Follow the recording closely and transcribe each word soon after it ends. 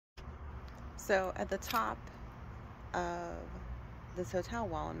So at the top of this hotel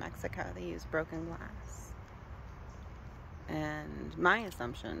wall in Mexico, they use broken glass. And my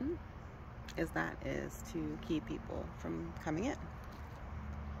assumption is that is to keep people from coming in.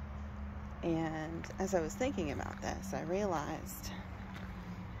 And as I was thinking about this, I realized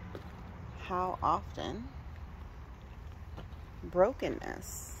how often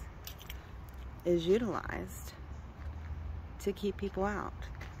brokenness is utilized to keep people out,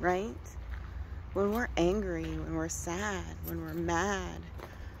 right? When we're angry, when we're sad, when we're mad,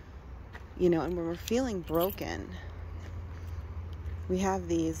 and when we're feeling broken, we have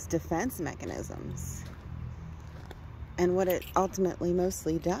these defense mechanisms. And what it ultimately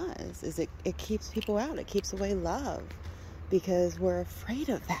mostly does is it keeps people out. It keeps away love because we're afraid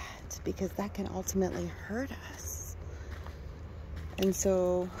of that, because that can ultimately hurt us. And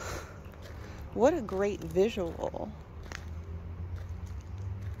so, what a great visual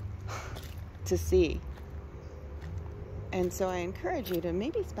to see. And so I encourage you to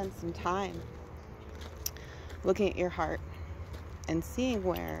maybe spend some time looking at your heart and seeing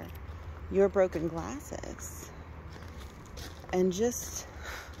where your broken glass is, and just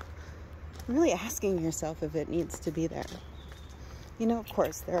really asking yourself if it needs to be there. Of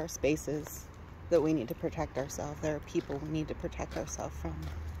course, there are spaces that we need to protect ourselves. There are people we need to protect ourselves from.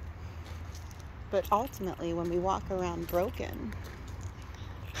 But ultimately, when we walk around broken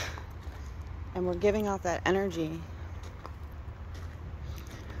and we're giving off that energy,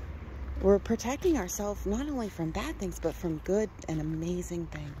 we're protecting ourselves not only from bad things, but from good and amazing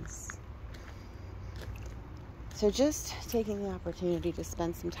things. So just taking the opportunity to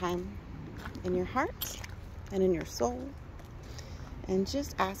spend some time in your heart and in your soul, and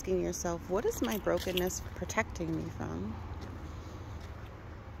just asking yourself, what is my brokenness protecting me from?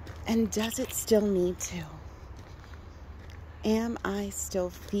 And does it still need to? Am I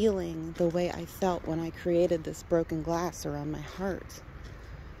still feeling the way I felt when I created this broken glass around my heart?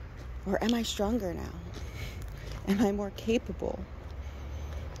 Or am I stronger now? Am I more capable?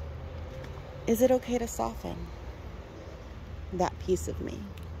 Is it okay to soften that piece of me?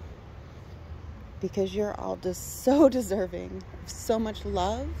 Because you're all just so deserving of so much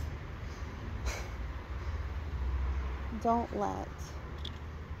love. Don't let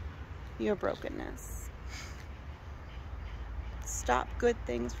your brokenness stop good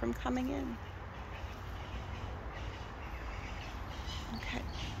things from coming in. Okay.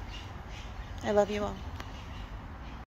 I love you all.